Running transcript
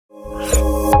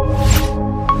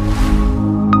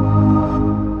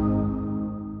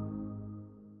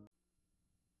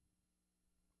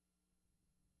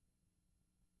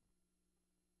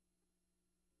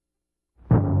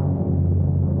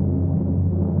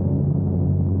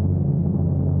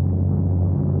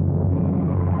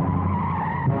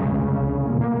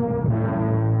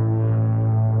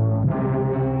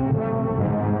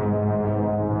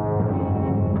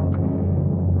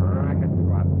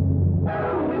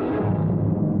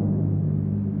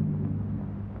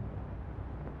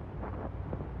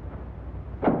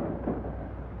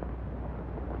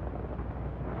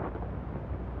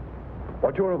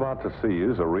What you're about to see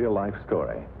is a real-life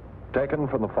story, taken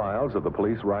from the files of the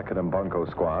police racket and bunco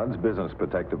squads, business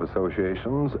protective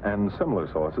associations, and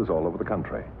similar sources all over the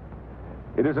country.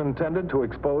 It is intended to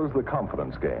expose the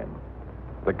confidence game,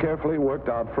 the carefully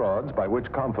worked-out frauds by which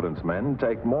confidence men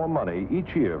take more money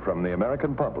each year from the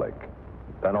American public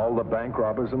than all the bank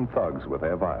robbers and thugs with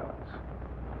their violence.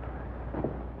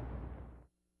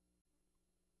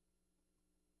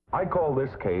 I call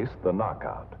this case the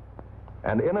Knockout.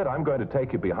 And in it, I'm going to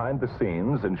take you behind the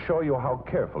scenes and show you how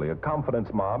carefully a confidence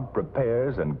mob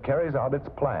prepares and carries out its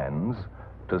plans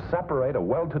to separate a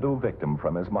well-to-do victim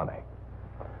from his money.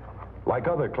 Like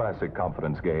other classic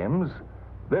confidence games,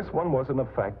 this one was in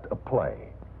effect a play,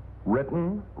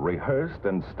 written, rehearsed,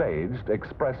 and staged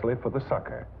expressly for the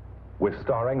sucker, with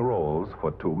starring roles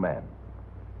for two men.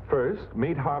 First,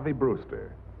 meet Harvey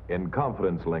Brewster, in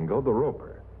confidence lingo, the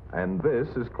roper, and this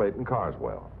is Clayton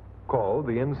Carswell, called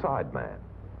the inside man.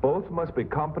 Both must be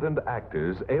competent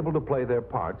actors able to play their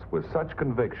parts with such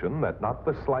conviction that not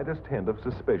the slightest hint of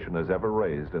suspicion is ever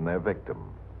raised in their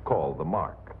victim, called the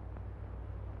mark.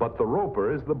 But the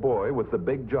roper is the boy with the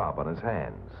big job on his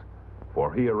hands,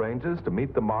 for he arranges to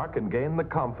meet the mark and gain the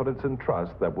confidence and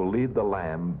trust that will lead the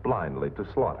lamb blindly to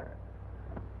slaughter.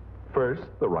 First,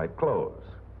 the right clothes,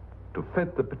 to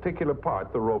fit the particular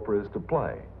part the roper is to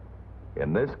play.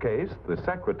 In this case, the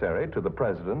secretary to the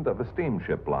president of a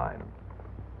steamship line.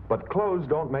 But clothes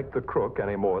don't make the crook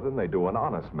any more than they do an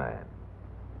honest man.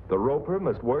 The roper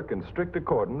must work in strict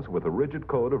accordance with a rigid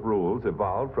code of rules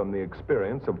evolved from the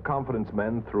experience of confidence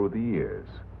men through the years.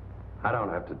 I don't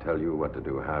have to tell you what to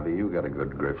do, Harvey. You got a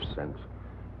good Griff sense.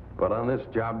 But on this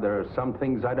job, there are some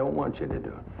things I don't want you to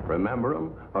do. Remember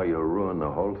them, or you'll ruin the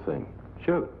whole thing.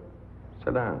 Shoot.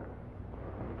 Sit down.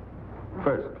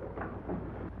 First,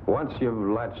 once you've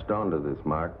latched onto this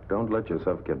mark, don't let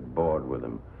yourself get bored with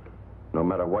him, no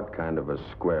matter what kind of a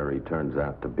square he turns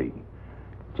out to be.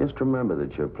 Just remember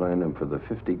that you're playing him for the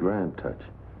 50 grand touch.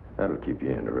 That'll keep you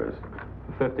interested.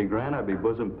 For 50 grand, I'd be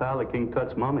bosom pal of King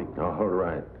Tut's mummy. All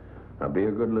right. Now, be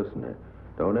a good listener.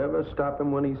 Don't ever stop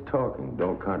him when he's talking.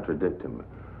 Don't contradict him.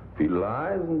 If he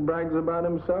lies and brags about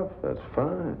himself, that's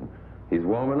fine. He's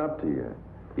warming up to you.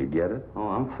 You get it? Oh,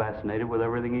 I'm fascinated with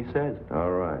everything he says.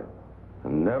 All right.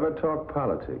 And never talk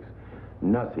politics.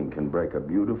 Nothing can break a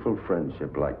beautiful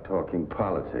friendship like talking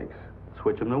politics.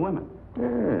 Switch him to women.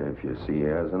 Yeah, if you see he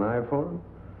has an eye for him.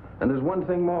 And there's one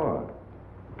thing more.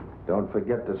 Don't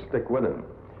forget to stick with him.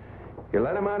 You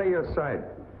let him out of your sight,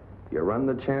 you run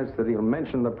the chance that he'll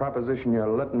mention the proposition you're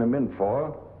letting him in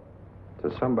for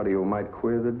to somebody who might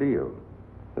queer the deal.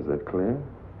 Is that clear?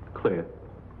 Clear.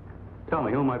 Tell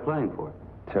me, who am I playing for?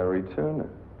 Terry Turner.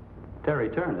 Terry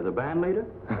Turner, the band leader?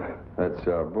 That's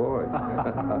our boy.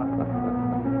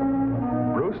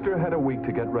 Brewster had a week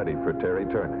to get ready for Terry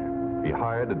Turner. He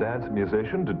hired a dance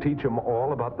musician to teach him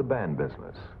all about the band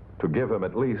business, to give him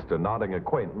at least a nodding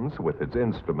acquaintance with its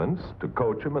instruments, to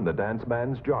coach him in the dance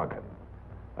man's jargon.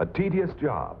 A tedious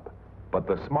job, but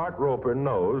the smart roper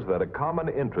knows that a common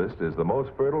interest is the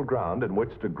most fertile ground in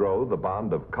which to grow the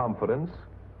bond of confidence,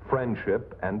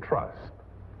 friendship, and trust.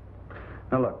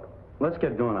 Now look, let's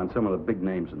get going on some of the big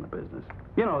names in the business.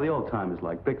 You know, the old-timers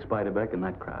like Vic Spiderbeck and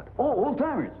that crowd. Oh,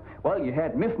 old-timers. Well, you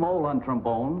had Miff Mole on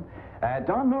trombone,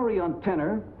 Don Murray on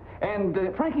tenor, and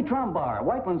Frankie Trombar,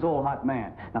 Whiteman's old hot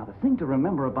man. Now, the thing to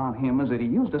remember about him is that he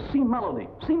used a C melody.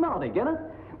 C melody, get it?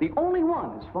 The only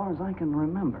one, as far as I can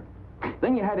remember.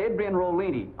 Then you had Adrian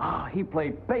Rollini. He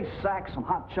played bass sax and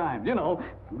hot chimes, you know.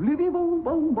 Livy boom,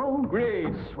 boom, boom,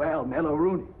 great, swell, mellow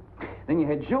Rooney. Then you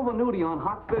had Joe Venuti on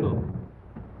hot fiddle.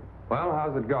 Well,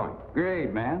 how's it going?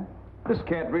 Great, man. This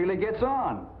cat really gets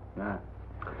on.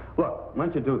 Look, why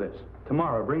don't you do this?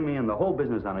 Tomorrow, bring me in the whole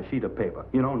business on a sheet of paper.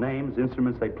 You know, names,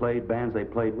 instruments they played, bands they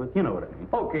played with. You know what I mean.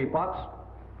 Okay, Pops.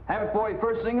 Have it for you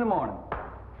first thing in the morning.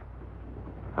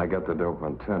 I got the dope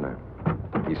on Turner.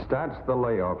 He starts the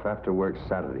layoff after work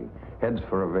Saturday, heads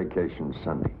for a vacation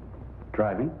Sunday.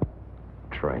 Driving?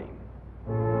 Train.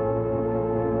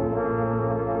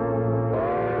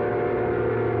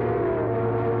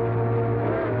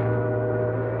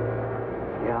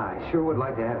 Yeah, I sure would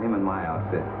like to have him in my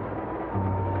outfit.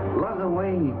 Love the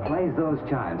way he plays those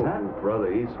chimes, huh? Oh,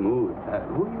 brother, he's smooth.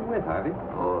 Who are you with, Harvey?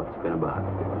 Oh, it's been about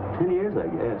 10 years, I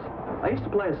guess. I used to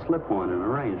play a slip horn in a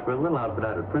range for a little outfit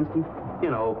out at Princeton. You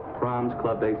know, proms,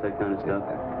 club dates, that kind of stuff.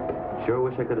 Sure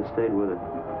wish I could have stayed with it.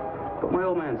 But my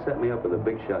old man set me up with a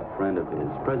big shot friend of his,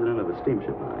 president of a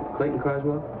steamship line. Clayton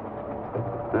Carswell?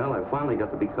 Well, I finally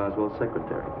got to be Carswell's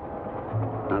secretary.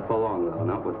 Not for long, though,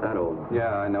 not with that old...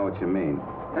 Yeah, I know what you mean.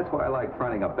 That's why I like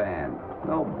fronting a band.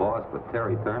 No boss but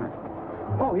Terry Turner.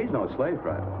 Oh, he's no slave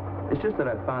driver. It's just that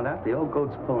I found out the old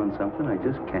goat's pulling something I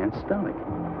just can't stomach.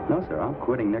 No, sir, I'm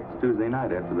quitting next Tuesday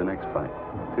night after the next fight.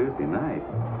 Tuesday night?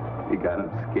 You got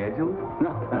him scheduled?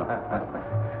 No, no.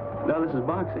 No, this is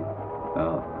boxing.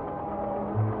 Oh.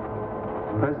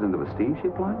 President of a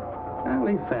steamship line? Well,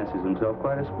 he fancies himself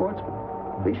quite a sportsman.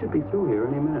 He should be through here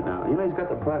any minute now. You know, he's got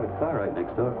the private car right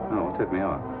next door. Oh, tip me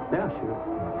off. Yeah, sure.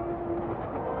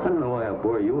 I don't know why I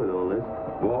bore you with all this.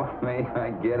 Bore me? I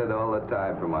get it all the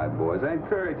time from my boys. I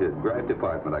encourage it. Grad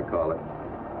department, I call it.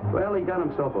 Well, he got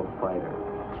himself a fighter.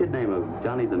 Kid named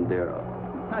Johnny Dondero.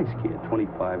 Nice kid,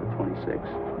 25 or 26.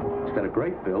 He's got a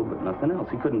great build, but nothing else.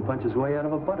 He couldn't punch his way out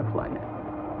of a butterfly net.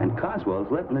 And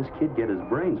Coswell's letting this kid get his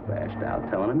brains bashed out,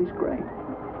 telling him he's great.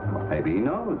 Well, maybe he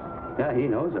knows. Yeah, he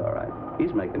knows all right.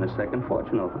 He's making a second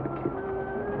fortune over the kid.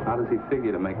 How does he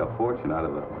figure to make a fortune out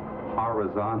of a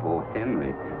horizontal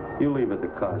Henry? You leave it to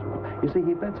Coswell. You see,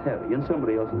 he bets heavy, in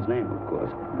somebody else's name, of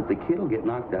course, that the kid will get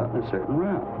knocked out in a certain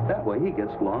round. That way he gets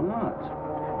long odds.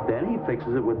 Then he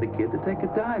fixes it with the kid to take a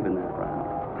dive in that round.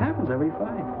 Happens every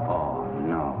fight. Oh,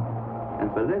 no.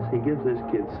 And for this, he gives this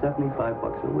kid $75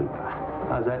 a week.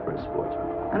 How's that for a sportsman?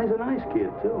 And he's a nice kid,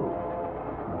 too.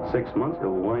 6 months,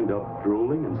 he'll wind up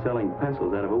drooling and selling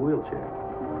pencils out of a wheelchair.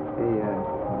 Hey,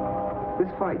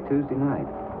 this fight Tuesday night,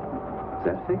 is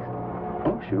that fixed?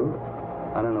 Oh, sure.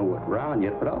 I don't know what round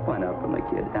yet, but I'll find out from the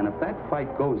kid. And if that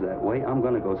fight goes that way, I'm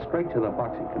going to go straight to the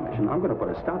boxing commission. I'm going to put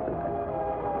a stop to that.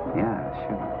 Yeah,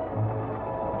 sure.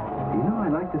 You know,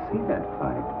 I'd like to see that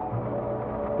fight.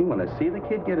 You want to see the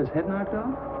kid get his head knocked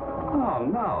off? Oh,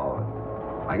 no.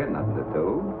 I got nothing to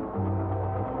do.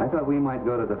 I thought we might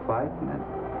go to the fight and then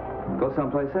go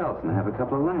someplace else and have a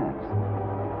couple of laughs.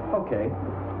 Okay.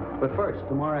 But first,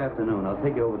 tomorrow afternoon, I'll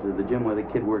take you over to the gym where the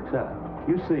kid works out.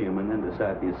 You see him and then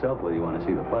decide for yourself whether you want to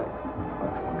see the fight.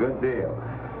 Good deal.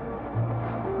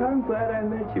 I'm glad I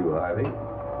met you, Harvey.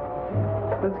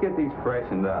 Let's get these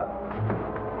freshened up.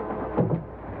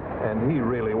 And he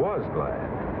really was glad.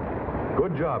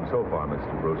 Good job so far,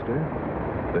 Mr. Brewster.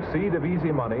 The seed of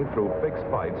easy money through fixed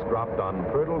fights dropped on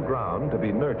fertile ground to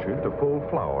be nurtured to full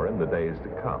flower in the days to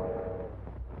come.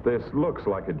 This looks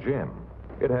like a gym.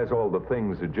 It has all the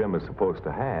things a gym is supposed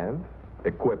to have: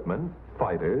 equipment,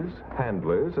 fighters,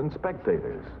 handlers, and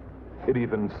spectators. It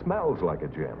even smells like a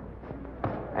gym.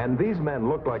 And these men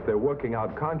look like they're working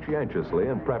out conscientiously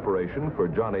in preparation for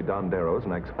Johnny Dondero's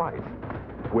next fight,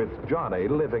 with Johnny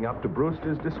living up to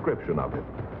Brewster's description of it.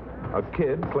 A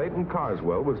kid Clayton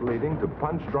Carswell was leading to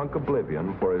punch-drunk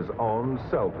oblivion for his own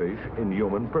selfish,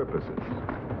 inhuman purposes.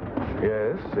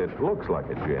 Yes, it looks like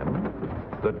a gym,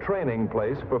 the training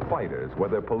place for fighters,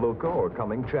 whether palooka or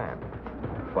coming champ.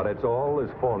 But it's all as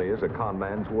phony as a con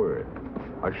man's word.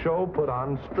 A show put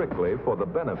on strictly for the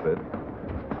benefit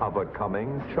of a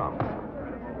coming chump.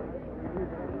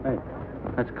 Hey,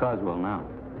 that's Coswell now.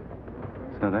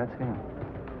 So that's him.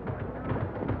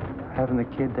 Having the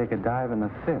kid take a dive in the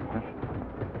fifth, huh?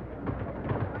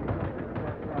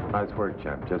 Nice work,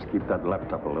 champ. Just keep that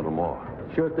left up a little more.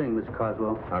 Sure thing, Mr.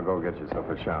 Coswell. Now go get yourself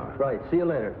a shower. Right, see you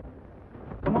later.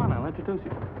 Come on, I'll introduce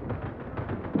you.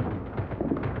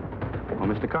 Well,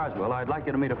 Mr. Carswell, I'd like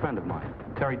you to meet a friend of mine,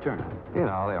 Terry Turner. You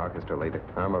know, the orchestra leader.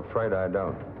 I'm afraid I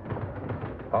don't.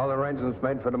 All the arrangements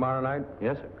made for tomorrow night?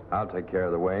 Yes, sir. I'll take care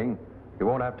of the weighing. You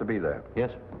won't have to be there.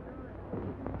 Yes, sir.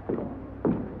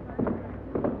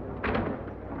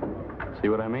 See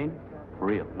what I mean?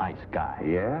 Real nice guy.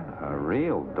 Yeah, a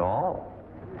real doll.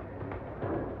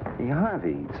 Hey,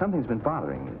 Harvey, something's been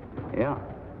bothering me. Yeah.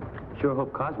 Sure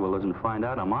hope Coswell doesn't find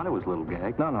out I'm onto his little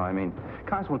gag. No, I mean,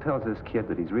 Coswell tells this kid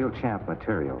that he's real champ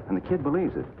material, and the kid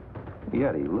believes it.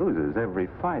 Yet he loses every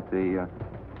fight, the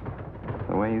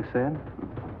way you said.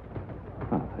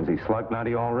 Oh, is he slug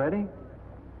nutty already?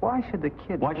 Why should the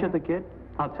kid... Why should the kid?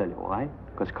 I'll tell you why.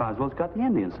 Because Coswell's got the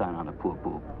Indian sign on the poor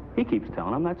boob. He keeps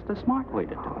telling him that's the smart way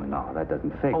to do Oh, it. no, that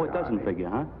doesn't figure. Oh, it doesn't Harvey. figure,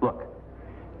 huh? Look,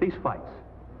 these fights,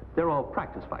 they're all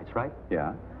practice fights, right?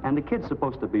 Yeah. And the kid's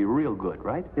supposed to be real good,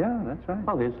 right? Yeah, that's right.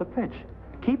 Well, here's the pitch.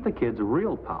 Keep the kid's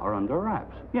real power under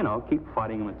wraps. You know, keep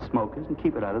fighting him at smokers and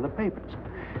keep it out of the papers.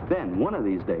 Then, one of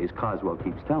these days, Coswell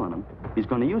keeps telling him, he's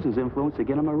going to use his influence to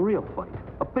get him a real fight.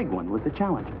 A big one with the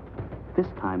challenger. This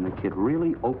time, the kid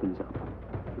really opens up.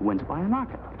 He wins by a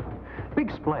knockout.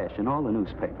 Big splash in all the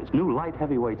newspapers. New light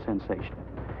heavyweight sensation.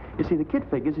 You see, the kid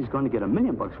figures he's going to get $1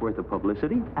 million worth of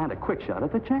publicity and a quick shot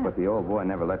at the champ. But the old boy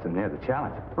never lets him near the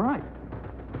challenger. Right.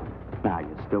 Now,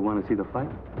 you still want to see the fight?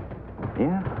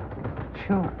 Yeah,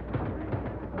 sure.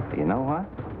 But you know what?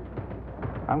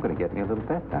 I'm going to get me a little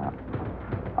bet down.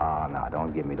 Oh, no,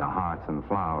 don't give me the hearts and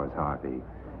flowers, Harvey.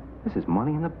 This is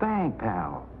money in the bank,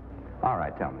 pal. All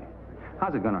right, tell me.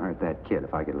 How's it going to hurt that kid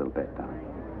if I get a little bet down?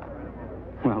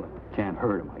 Well, it can't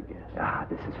hurt him, I guess. Ah,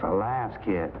 this is for laughs,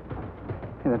 kid.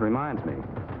 Hey, that reminds me.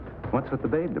 What's with the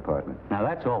babe department? Now,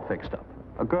 that's all fixed up.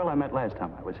 A girl I met last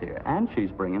time I was here, and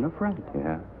she's bringing a friend.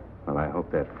 Yeah? Well, I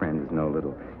hope that friend is no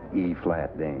little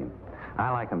E-flat dame. I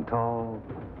like 'em tall,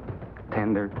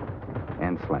 tender,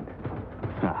 and slender.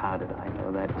 Now, how did I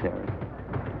know that, Terry?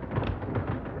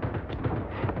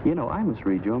 You know, I must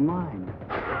read your mind.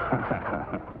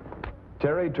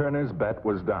 Terry Turner's bet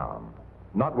was down.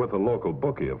 Not with the local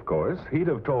bookie, of course. He'd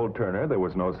have told Turner there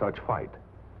was no such fight.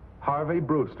 Harvey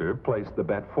Brewster placed the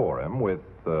bet for him with,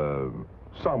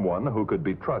 someone who could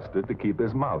be trusted to keep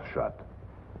his mouth shut.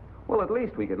 Well, at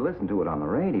least we could listen to it on the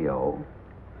radio.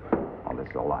 Oh, this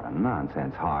is a lot of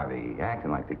nonsense, Harvey.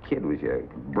 Acting like the kid was your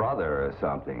brother or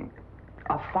something.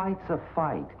 A fight's a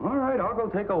fight. All right, I'll go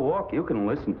take a walk. You can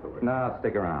listen to it. No,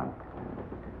 stick around.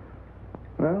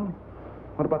 Well,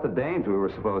 what about the dames we were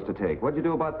supposed to take? What'd you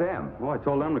do about them? Well, I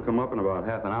told them to come up in about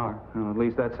half an hour. Well, at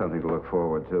least that's something to look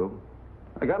forward to.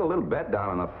 I got a little bet down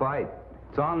on the fight.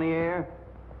 It's on the air,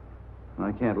 and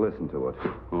I can't listen to it.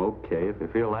 Okay, if you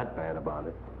feel that bad about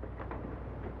it.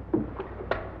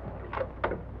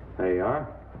 There you are.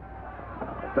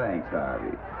 Thanks,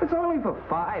 Harvey. It's only for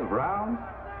 5 rounds.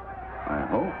 I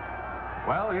hope.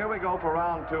 Well, here we go for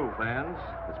round 2, fans.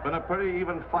 It's been a pretty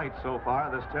even fight so far,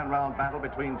 this 10-round battle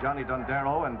between Johnny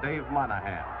Dondero and Dave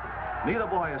Monahan. Neither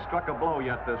boy has struck a blow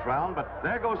yet this round, but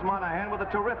there goes Monahan with a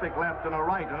terrific left and a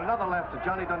right, and another left to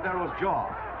Johnny Dondero's jaw.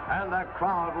 And the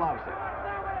crowd loves it.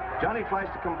 Johnny tries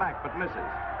to come back, but misses.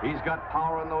 He's got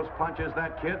power in those punches,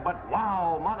 that kid, but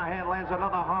wow, Monahan lands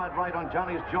another hard right on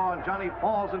Johnny's jaw, and Johnny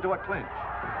falls into a clinch.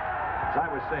 As I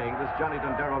was saying, this Johnny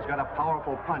Dondero's got a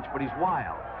powerful punch, but he's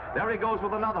wild. There he goes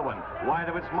with another one, wide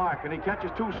of its mark, and he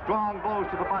catches 2 strong blows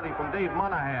to the body from Dave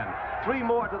Monahan. 3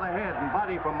 more to the head and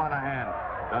body from Monahan.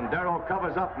 Dondero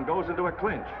covers up and goes into a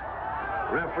clinch.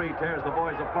 Referee tears the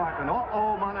boys apart, and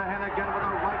uh-oh, Monahan again with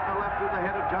a right and a left through the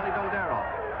head of Johnny Dondero.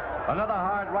 Another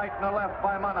hard right and a left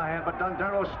by Monahan, but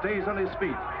Dondero stays on his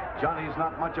feet. Johnny's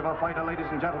not much of a fighter, ladies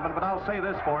and gentlemen, but I'll say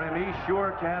this for him, he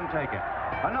sure can take it.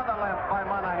 Another left by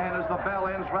Monahan as the bell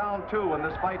ends round 2 in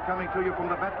this fight coming to you from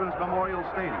the Veterans Memorial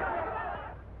Stadium.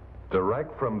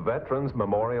 Direct from Veterans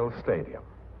Memorial Stadium.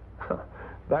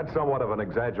 That's somewhat of an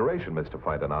exaggeration, Mr.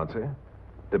 Fight Announcer.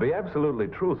 To be absolutely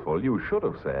truthful, you should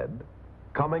have said,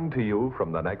 coming to you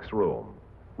from the next room.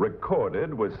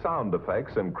 Recorded with sound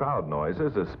effects and crowd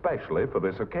noises, especially for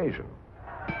this occasion.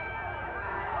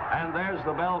 And there's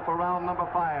the bell for round number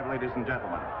 5, ladies and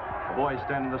gentlemen. The boys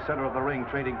stand in the center of the ring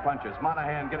trading punches.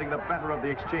 Monahan getting the better of the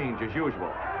exchange as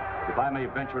usual. If I may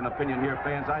venture an opinion here,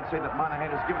 fans, I'd say that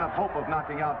Monahan has given up hope of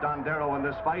knocking out Dondero in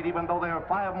this fight, even though there are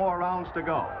 5 more rounds to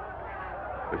go.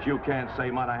 But you can't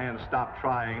say Monahan stopped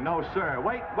trying. No, sir.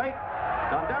 Wait.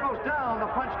 Dondero's down. The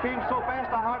punch came so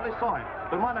fast I hardly saw it.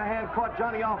 But Monahan caught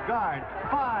Johnny off guard.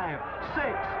 5, 6,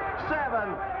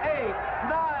 7, 8,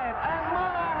 9, and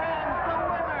Monahan's the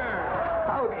winner!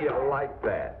 How do you like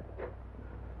that?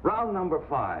 Round number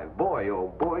 5. Boy,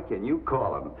 oh boy, can you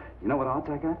call him. You know what odds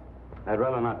I got? I'd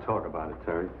rather not talk about it,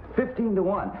 Terry. 15 to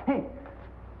 1. Hey,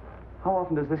 how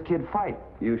often does this kid fight?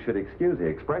 You should excuse the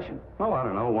expression. Oh, I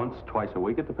don't know, once, twice a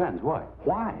week. It depends. Why?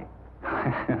 Why?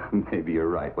 Maybe you're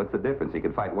right. What's the difference? He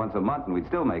could fight once a month and we'd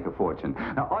still make a fortune.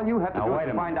 Now, all you have to do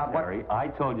is find out Terry, I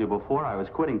told you before I was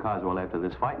quitting Coswell after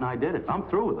this fight, and I did it. I'm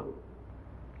through with him.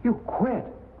 You quit?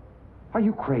 Are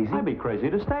you crazy? I'd be crazy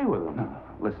to stay with him. No,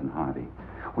 listen, Harvey.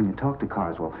 When you talked to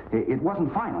Carswell, it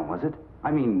wasn't final, was it?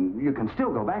 I mean, you can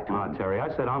still go back to him. Terry,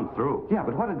 I said I'm through. Yeah,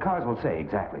 but what did Carswell say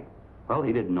exactly? Well,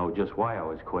 he didn't know just why I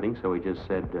was quitting, so he just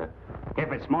said,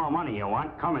 if it's more money you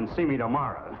want, come and see me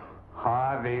tomorrow.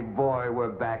 Harvey, boy, we're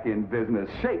back in business.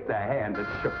 Shake the hand that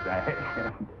shook the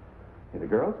hand. Hey, the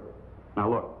girls? Now,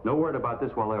 look, no word about this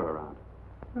while they're around.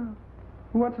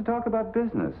 Who wants to talk about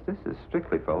business? This is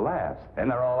strictly for laughs,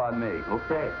 and they're all on me.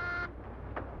 Okay.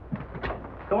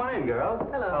 Come on in, girls.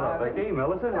 Hello. Hello, Vicky,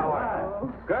 Millicent, how are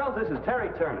you? Girls, this is Terry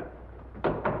Turner.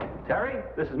 Terry,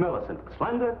 this is Millicent.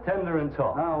 Slender, tender, and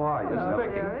tall. How are you, Hello,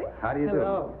 Vicky? Terry. How do you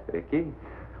Hello. do? Vicky?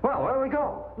 Well, where do we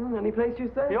go? Any place you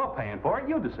say? You're paying for it.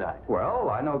 You decide. Well,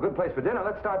 I know a good place for dinner.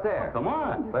 Let's start there. Come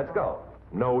on. Let's go.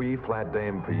 No E-flat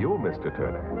dame for you, Mr.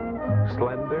 Turner.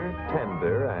 Slender,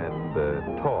 tender,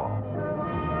 and tall.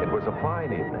 It was a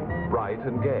fine evening, bright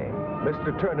and gay.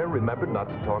 Mr. Turner remembered not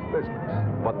to talk business.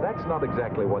 But that's not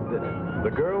exactly what did it.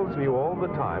 The girls knew all the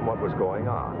time what was going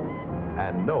on.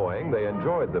 And knowing, they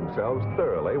enjoyed themselves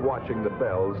thoroughly watching the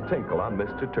bells tinkle on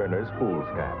Mr. Turner's fool's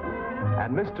cap.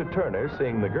 And Mr. Turner,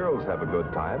 seeing the girls have a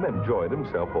good time, enjoyed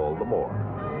himself all the more.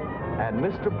 And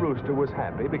Mr. Brewster was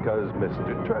happy because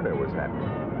Mr. Turner was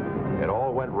happy. It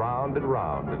all went round and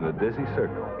round in a dizzy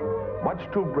circle, much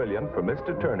too brilliant for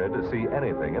Mr. Turner to see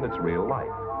anything in its real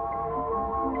light.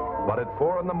 But at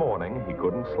 4 in the morning, he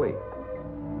couldn't sleep.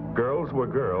 Girls were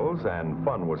girls, and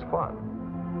fun was fun.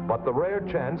 But the rare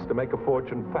chance to make a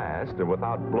fortune fast and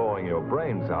without blowing your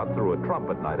brains out through a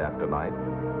trumpet night after night,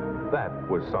 that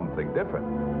was something different.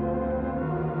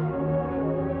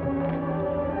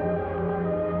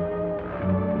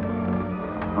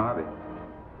 Harvey.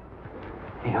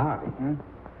 Hey, Harvey.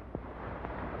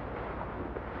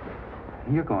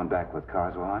 You're going back with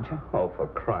Carswell, aren't you? Oh, for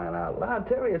crying out loud,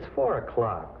 Terry, it's 4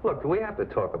 o'clock. Look, we have to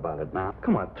talk about it now.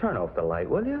 Come on, turn off the light,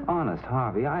 will you? Honest,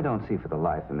 Harvey, I don't see for the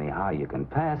life of me how you can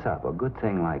pass up a good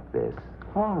thing like this.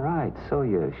 All right, so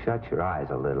you shut your eyes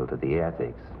a little to the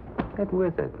ethics. Get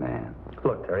with it, man.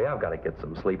 Look, Terry, I've got to get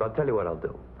some sleep. I'll tell you what I'll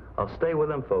do. I'll stay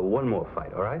with him for one more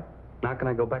fight, all right? Now can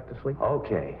I go back to sleep?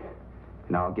 Okay.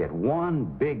 Now I'll get one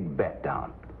big bet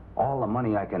down. All the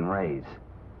money I can raise.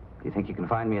 You think you can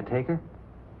find me a taker?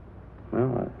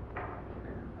 Well,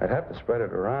 I'd have to spread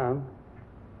it around.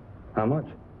 How much?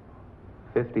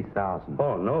 50,000.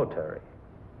 Oh, no, Terry.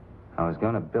 I was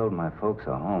going to build my folks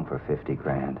a home for 50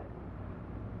 grand.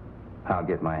 I'll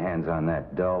get my hands on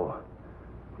that dough.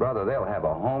 Brother, they'll have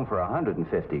a home for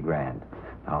 150 grand.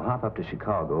 I'll hop up to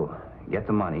Chicago, get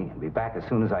the money, and be back as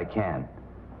soon as I can.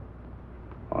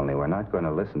 Only we're not going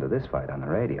to listen to this fight on the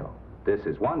radio. This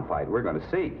is one fight we're going to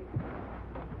see.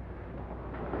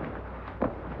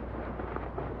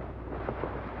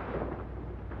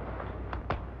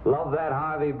 Love that,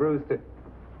 Harvey Brewster.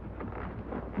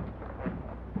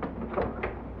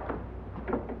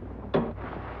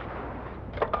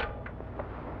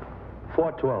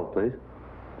 $4.12, please.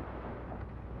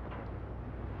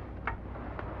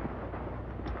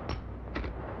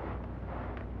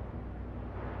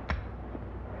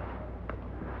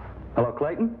 Hello,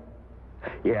 Clayton?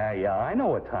 Yeah, I know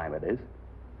what time it is.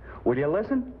 Will you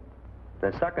listen?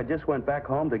 The sucker just went back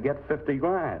home to get 50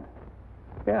 grand.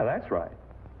 Yeah, that's right.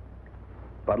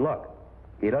 But look,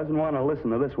 he doesn't want to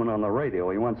listen to this one on the radio.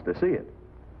 He wants to see it.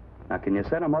 Now, can you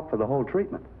set him up for the whole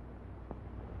treatment?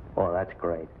 Oh, that's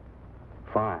great.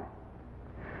 Fine.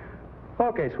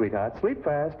 Okay, sweetheart, sleep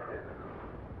fast.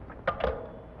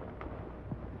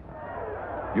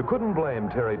 You couldn't blame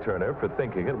Terry Turner for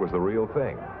thinking it was the real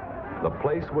thing. The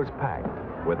place was packed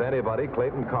with anybody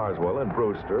Clayton Carswell and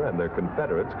Brewster and their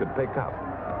Confederates could pick up.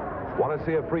 Want to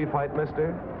see a free fight,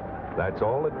 mister? That's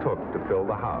all it took to fill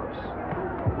the house.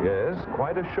 Yes,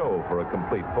 quite a show for a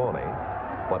complete phony,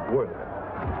 but worth it.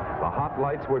 The hot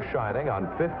lights were shining on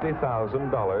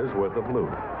 $50,000 worth of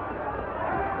loot.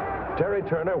 Terry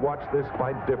Turner watched this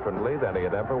fight differently than he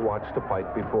had ever watched a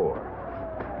fight before.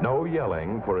 No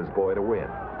yelling for his boy to win.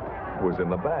 It was in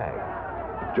the bag.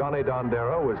 Johnny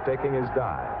Dondero was taking his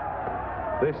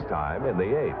dive, this time in the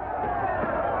 8th.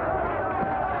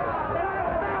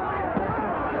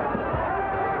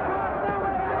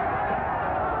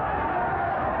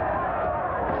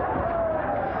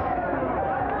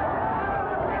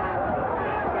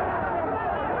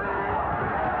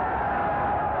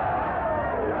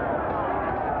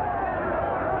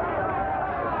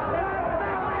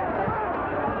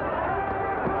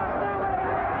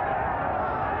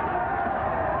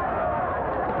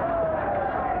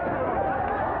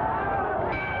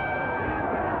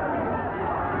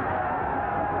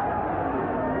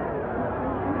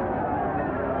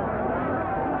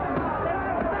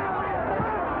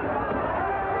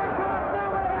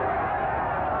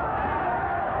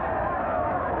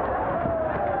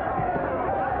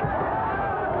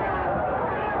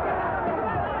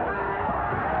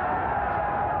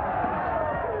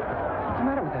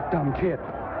 Dumb kid.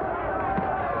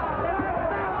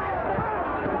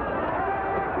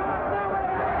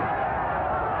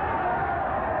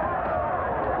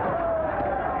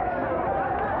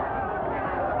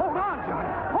 Hold on, Johnny.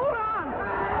 Hold on!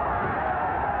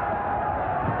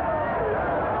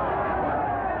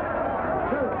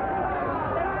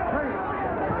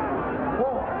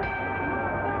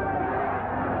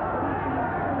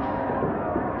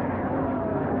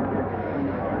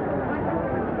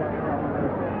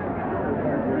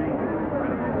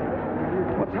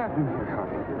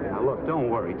 Now, look, don't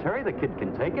worry, Terry. The kid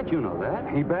can take it. You know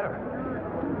that. He better.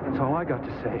 That's all I got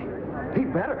to say. He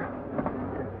better.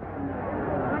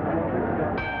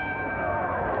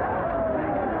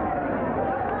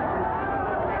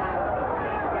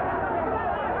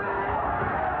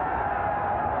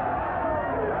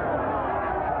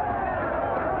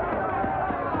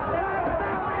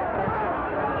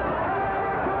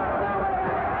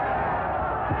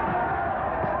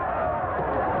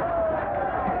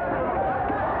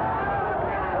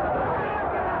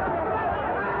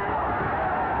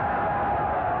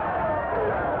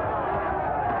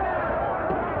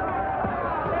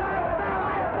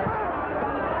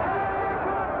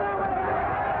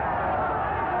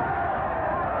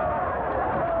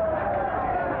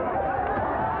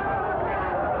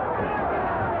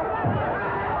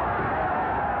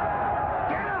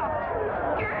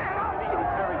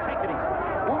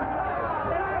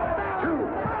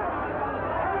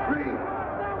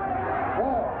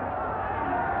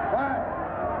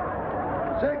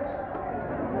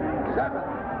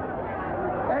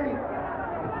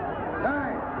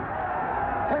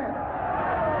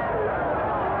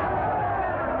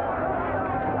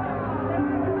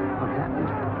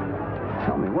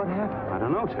 What happened? I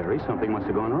don't know, Terry. Something must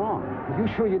have gone wrong. Are you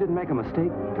sure you didn't make a mistake?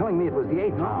 Telling me it was the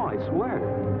 8th No, round. I swear.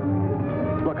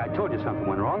 Look, I told you something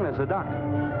went wrong. There's a doctor.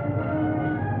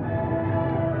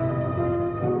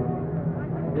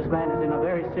 This man is in a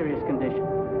very serious condition.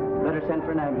 Better send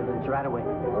for an ambulance right away.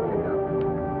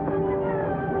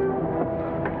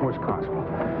 Where's Carswell?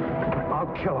 I'll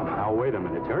kill him. Now, wait a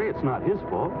minute, Terry. It's not his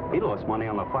fault. He lost money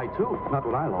on the fight, too. Not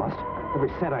what I lost.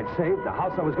 Every cent I'd saved, the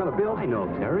house I was going to build. I know,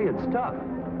 Terry. It's tough.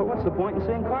 But what's the point in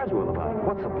saying Carswell about it?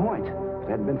 What's the point? If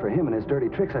it hadn't been for him and his dirty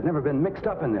tricks, I'd never been mixed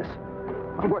up in this.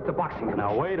 I'm worth the boxing commission.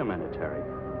 Now, wait a minute, Terry.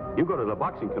 You go to the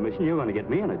boxing commission, you're going to get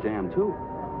me in a jam, too.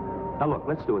 Now, look,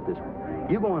 let's do it this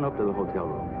way. You go on up to the hotel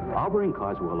room. I'll bring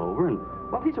Carswell over, and,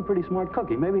 well, he's a pretty smart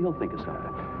cookie. Maybe he'll think of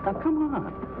something. Now, come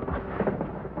on.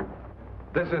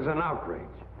 This is an outrage.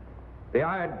 The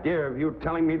idea of you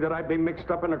telling me that I'd be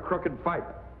mixed up in a crooked fight.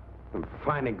 A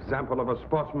fine example of a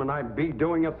sportsman I'd be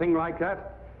doing a thing like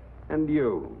that. And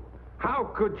you, how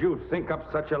could you think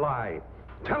up such a lie?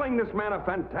 Telling this man a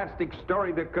fantastic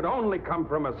story that could only come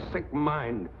from a sick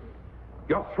mind.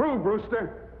 You're through,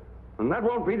 Brewster. And that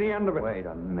won't be the end of it. Wait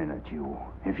a minute, you.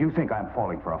 If you think I'm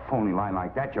falling for a phony line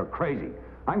like that, you're crazy.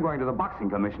 I'm going to the boxing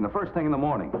commission the first thing in the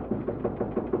morning.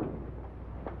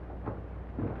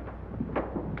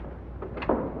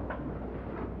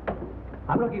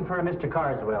 I'm looking for a Mr.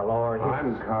 Carswell, or...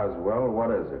 I'm Carswell.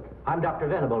 What is it? I'm Dr.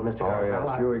 Venable, Mr. Oh, Carswell.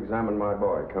 yes. You examine my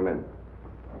boy. Come in.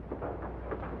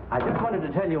 I just wanted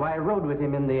to tell you I rode with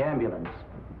him in the ambulance.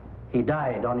 He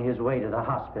died on his way to the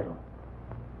hospital.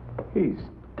 He's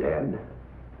dead.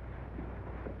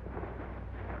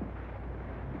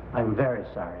 I'm very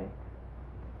sorry.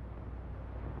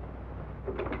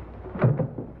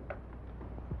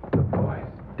 The boy's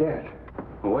dead.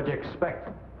 Well, what'd you expect?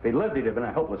 If he'd lived, he'd have been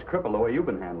a helpless cripple the way you've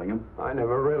been handling him. I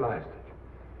never realized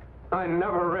it. I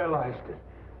never realized it.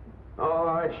 Oh,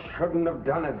 I shouldn't have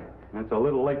done it. It's a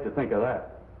little late to think of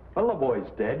that. Well, the boy's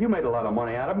dead. You made a lot of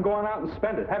money out of him. Go on out and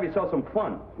spend it. Have yourself some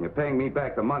fun. You're paying me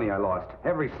back the money I lost.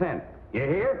 Every cent. You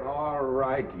hear? All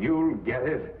right, you'll get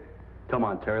it. Come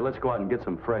on, Terry. Let's go out and get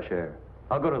some fresh air.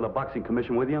 I'll go to the boxing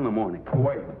commission with you in the morning.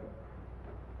 Wait.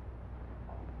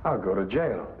 I'll go to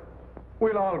jail.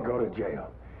 We'll all go to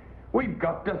jail. We've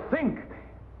got to think.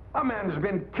 A man's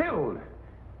been killed.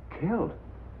 Killed?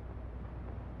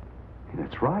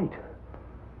 That's right.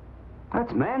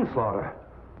 That's manslaughter.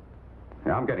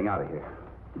 Yeah, I'm getting out of here.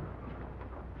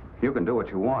 You can do what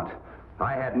you want.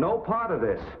 I had no part of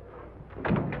this.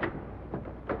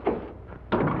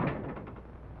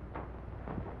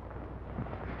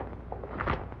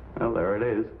 Well, there it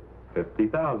is.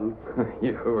 50,000.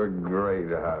 You were great,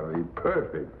 Harvey.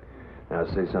 Perfect. Now,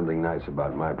 say something nice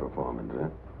about my performance, huh?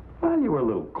 Well, you were a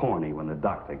little corny when the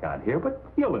doctor got here, but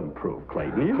you'll improve,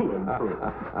 Clayton. You'll improve.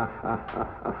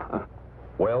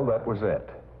 Well, that was it.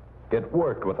 It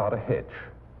worked without a hitch.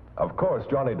 Of course,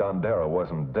 Johnny Dondero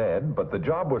wasn't dead, but the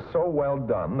job was so well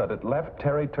done that it left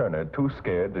Terry Turner too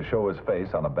scared to show his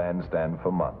face on a bandstand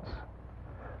for months.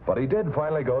 But he did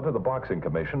finally go to the boxing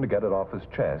commission to get it off his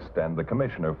chest, and the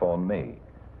commissioner phoned me.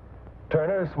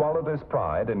 Turner swallowed his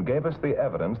pride and gave us the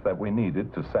evidence that we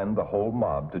needed to send the whole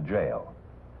mob to jail.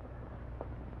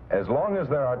 As long as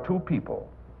there are two people,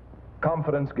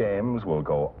 confidence games will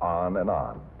go on and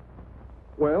on.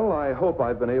 Well, I hope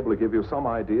I've been able to give you some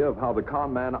idea of how the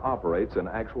con man operates in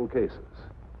actual cases.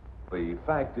 The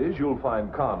fact is, you'll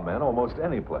find con men almost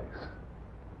any place.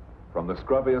 From the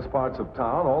scrubbiest parts of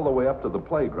town all the way up to the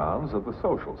playgrounds of the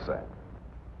social set.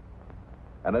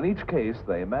 And in each case,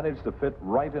 they manage to fit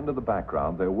right into the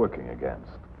background they're working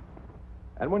against.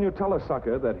 And when you tell a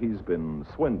sucker that he's been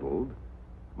swindled,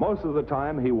 most of the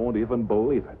time he won't even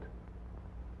believe it.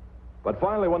 But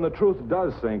finally, when the truth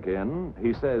does sink in,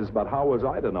 he says, "But how was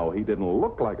I to know he didn't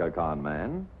look like a con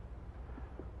man?"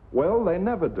 Well, they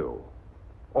never do.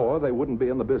 Or they wouldn't be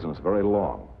in the business very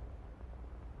long.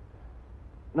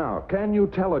 Now, can you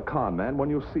tell a con man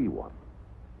when you see one?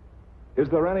 Is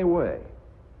there any way?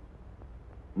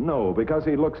 No, because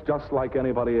he looks just like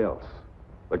anybody else.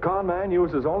 The con man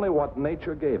uses only what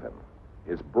nature gave him.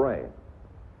 His brain,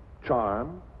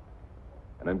 charm,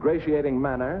 an ingratiating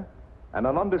manner, and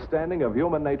an understanding of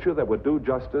human nature that would do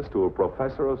justice to a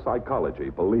professor of psychology,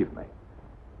 believe me.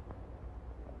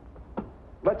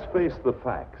 Let's face the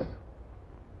facts.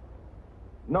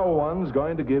 No one's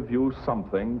going to give you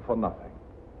something for nothing.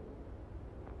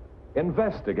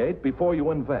 Investigate before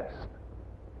you invest.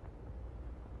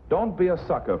 Don't be a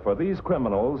sucker for these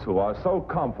criminals who are so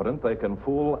confident they can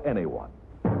fool anyone,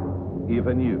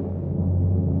 even you.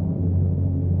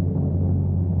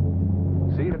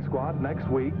 See RACKET Squad next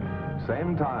week,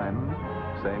 same time,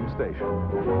 same station.